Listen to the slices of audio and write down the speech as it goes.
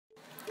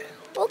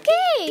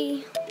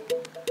Okay.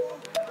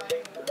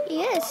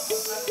 Yes.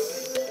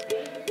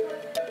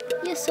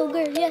 Yes, so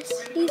girl. Yes,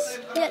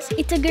 yes,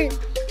 it's a girl.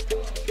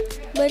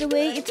 By the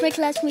way, it's my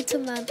classmate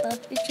Samantha.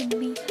 It should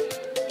be.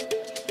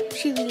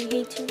 She really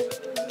hates me.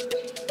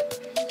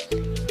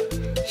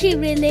 She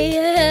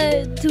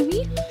related to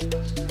me?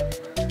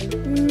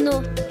 No.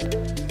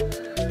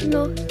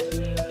 No.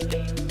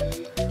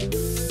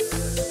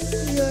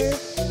 You're...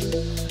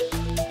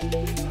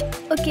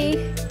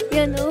 Okay.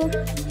 Yeah, no.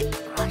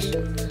 Gosh.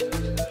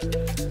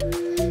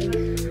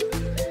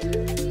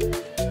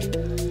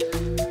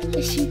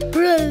 Is she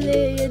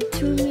related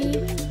to me?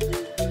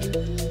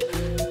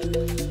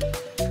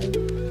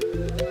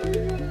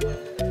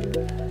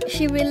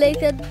 She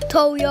related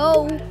to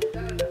you?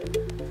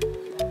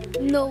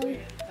 No.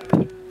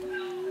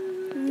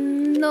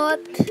 Not.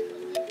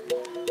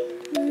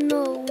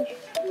 No.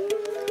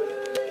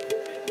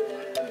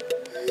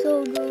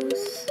 So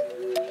gross.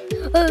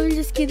 Oh, I'm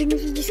just kidding.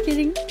 I'm just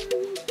kidding.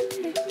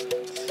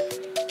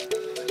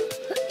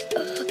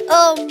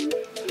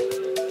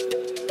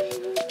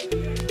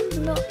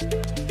 No.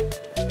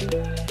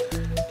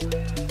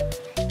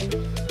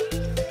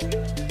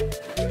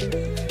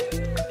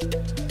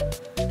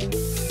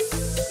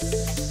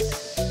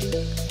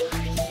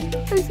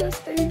 I'm so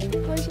sorry.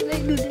 Why should I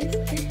do this?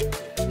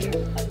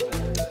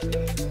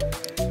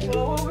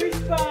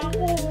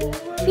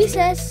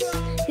 Pieces.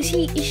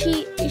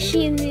 Is she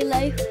in real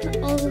life?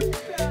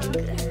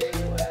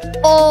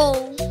 Oh.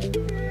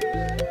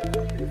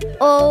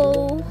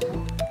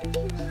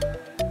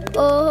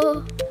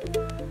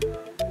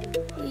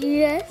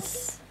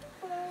 Yes.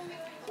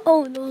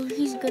 Oh no,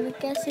 he's gonna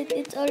guess it.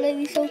 It's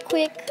already so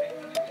quick.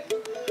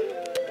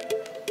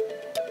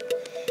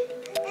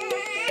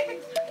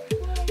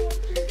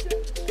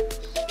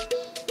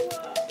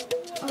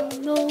 Oh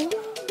no.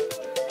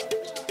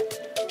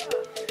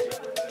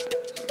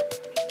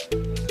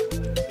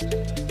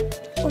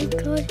 Oh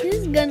god, this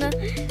is gonna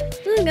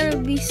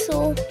be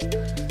so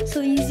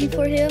easy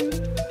for him.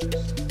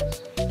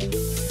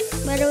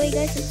 By the way,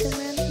 guys, it's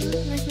Samantha,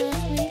 my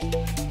classmate.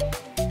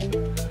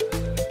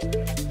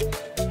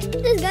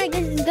 This guy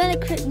is gonna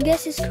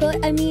guess his crush.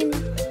 I mean,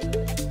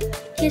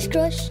 his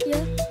crush.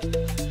 Yeah.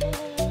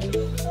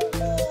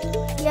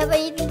 You have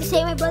anything to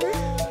say, my brother?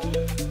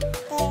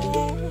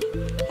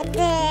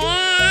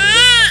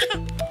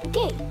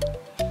 Okay.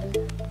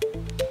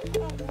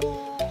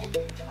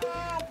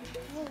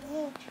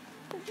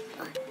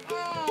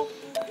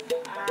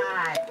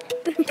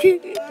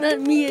 Not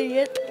me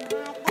yet.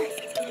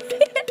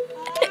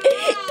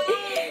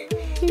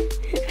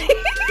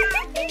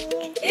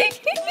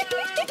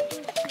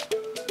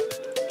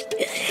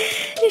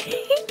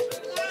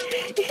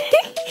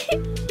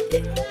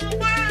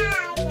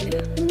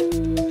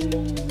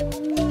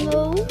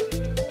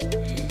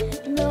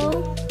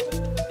 No.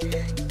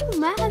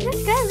 Man, this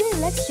guy really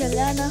likes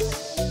Jelena.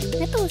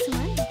 Ito was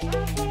mine.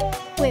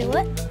 Wait,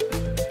 what?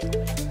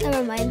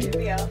 Never mind.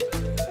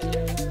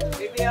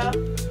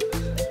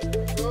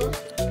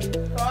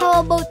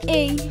 How about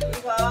A?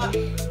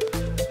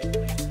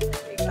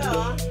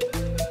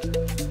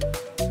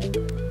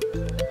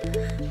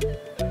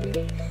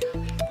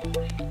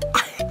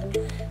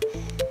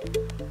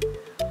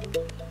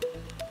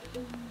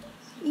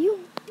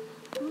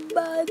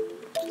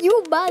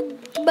 You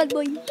bad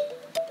boy.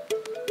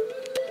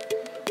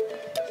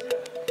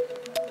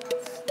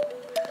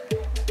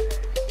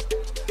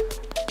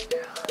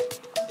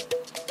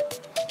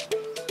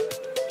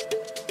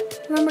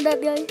 Remember that,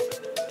 guys?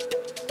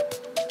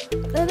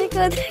 Oh my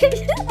god,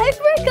 I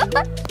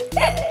forgot.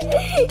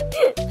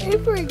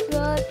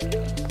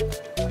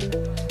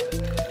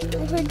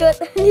 I forgot,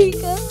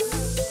 Anika.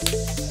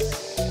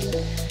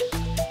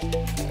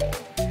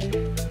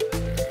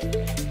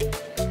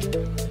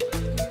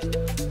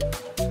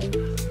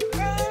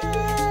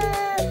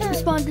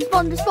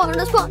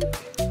 Respond.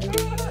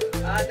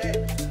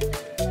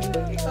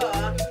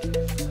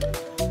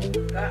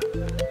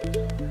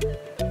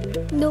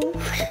 No,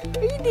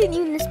 you didn't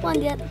even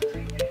respond yet.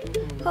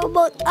 How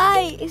about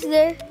I? Is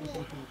there?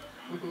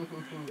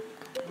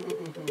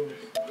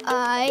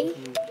 I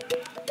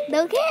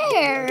don't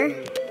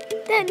care.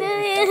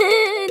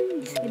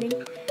 Just kidding.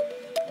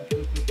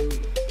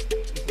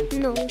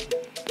 No.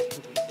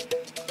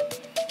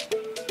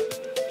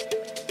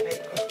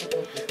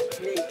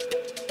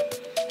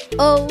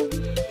 Oh,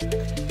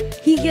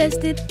 he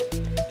guessed it.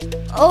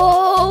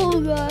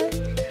 Oh god.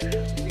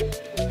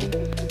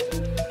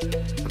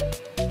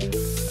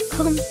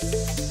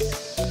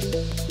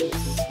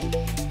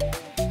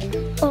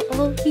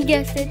 Oh, he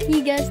guessed it.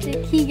 He guessed it.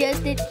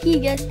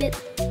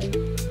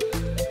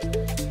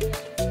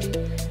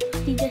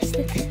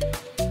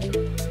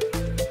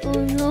 Oh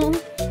no.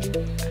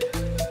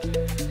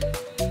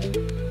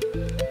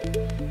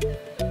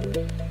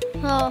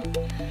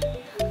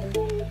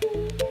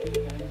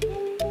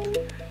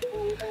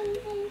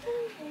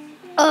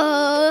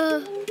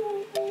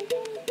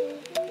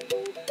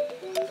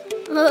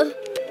 Oh.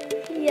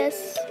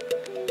 Yes.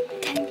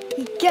 Dang,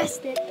 he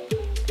guessed it.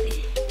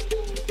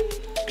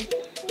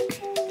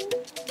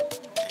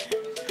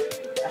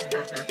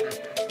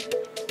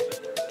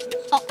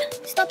 Oh,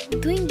 stop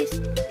doing this.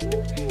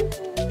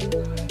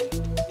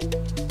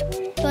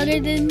 Better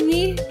than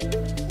me.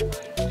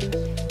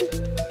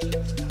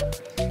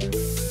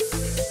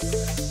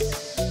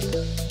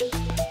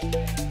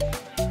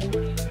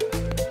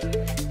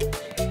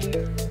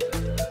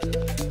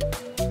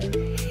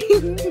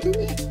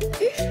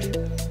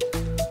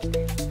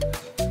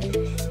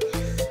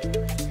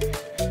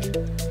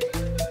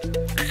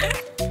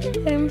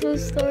 I'm so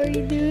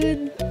sorry,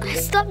 dude.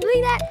 Stop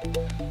doing that.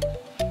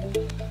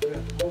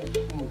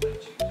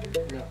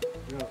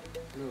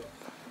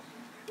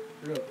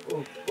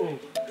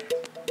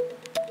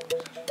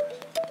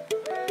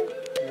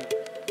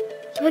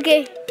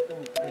 Okay.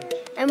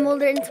 I'm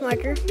older and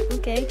smarter.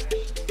 Okay.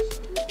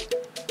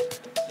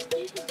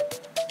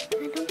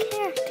 I don't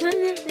care.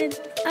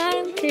 I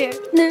don't care.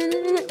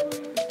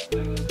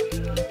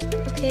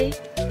 Okay.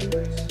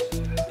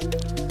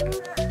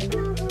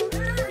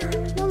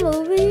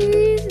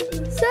 Movies.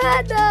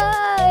 Sad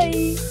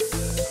eye.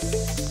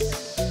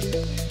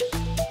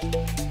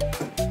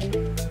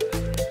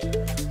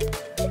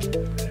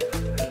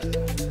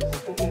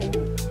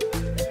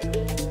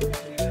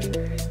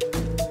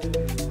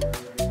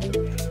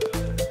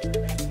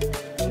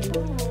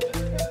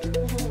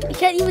 I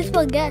can't even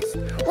spell gas.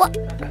 What?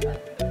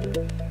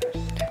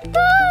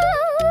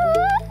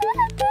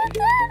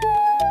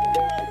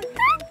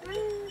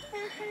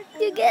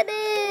 You get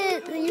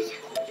it.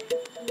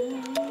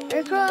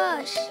 Air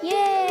crush.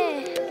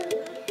 Yeah.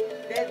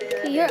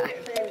 You're.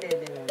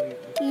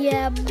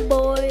 Yeah,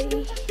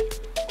 boy.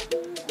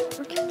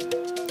 Okay.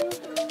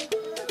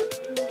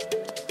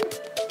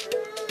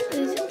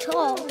 Is it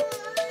tall?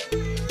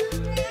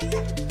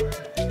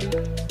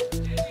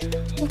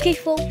 Okay,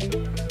 phone.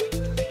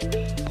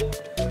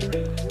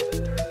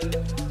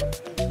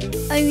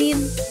 I mean,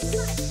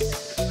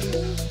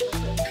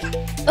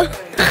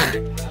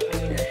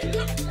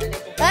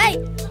 hey,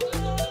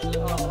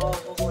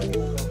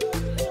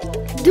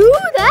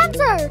 dude,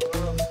 answer.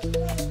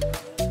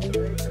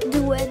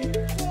 Do it.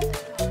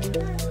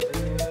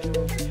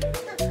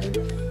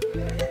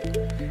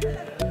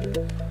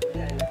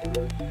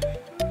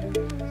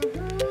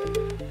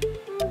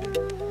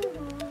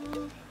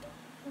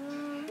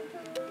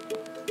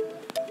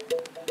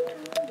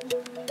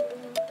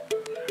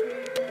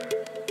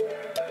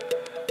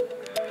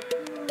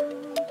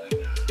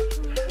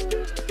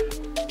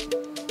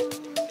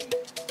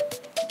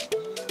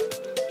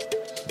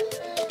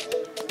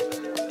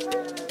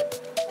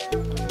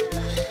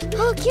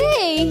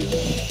 Okay,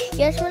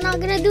 guess we're not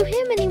gonna do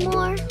him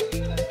anymore.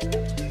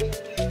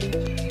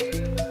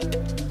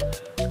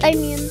 I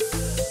mean,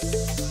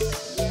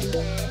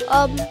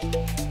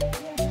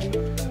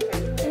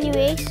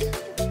 anyways.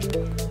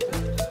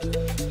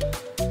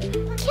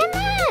 Come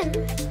on!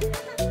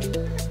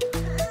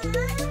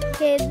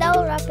 Okay, that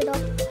will wrap it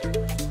up.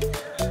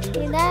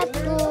 Okay, that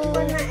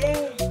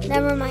will...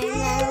 Never mind.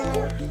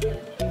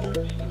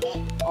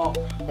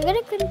 We're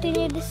gonna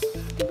continue this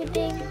stupid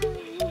thing.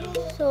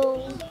 So,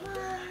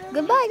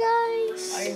 goodbye, guys.